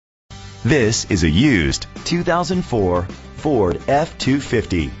This is a used 2004 Ford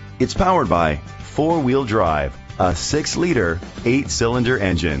F-250. It's powered by four-wheel drive, a 6-liter, 8-cylinder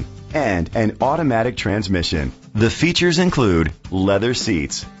engine, and an automatic transmission. The features include leather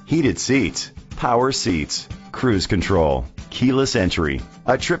seats, heated seats, power seats, cruise control, keyless entry,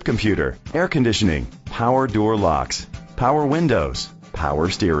 a trip computer, air conditioning, power door locks, power windows, power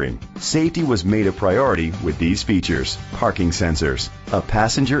steering. Safety was made a priority with these features: parking sensors, a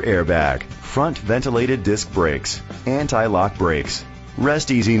passenger airbag, front ventilated disc brakes, anti-lock brakes.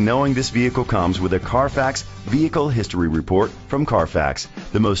 Rest easy knowing this vehicle comes with a Carfax Vehicle History Report from Carfax,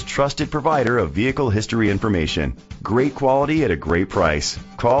 the most trusted provider of vehicle history information. Great quality at a great price.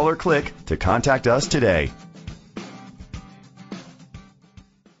 Call or click to contact us today.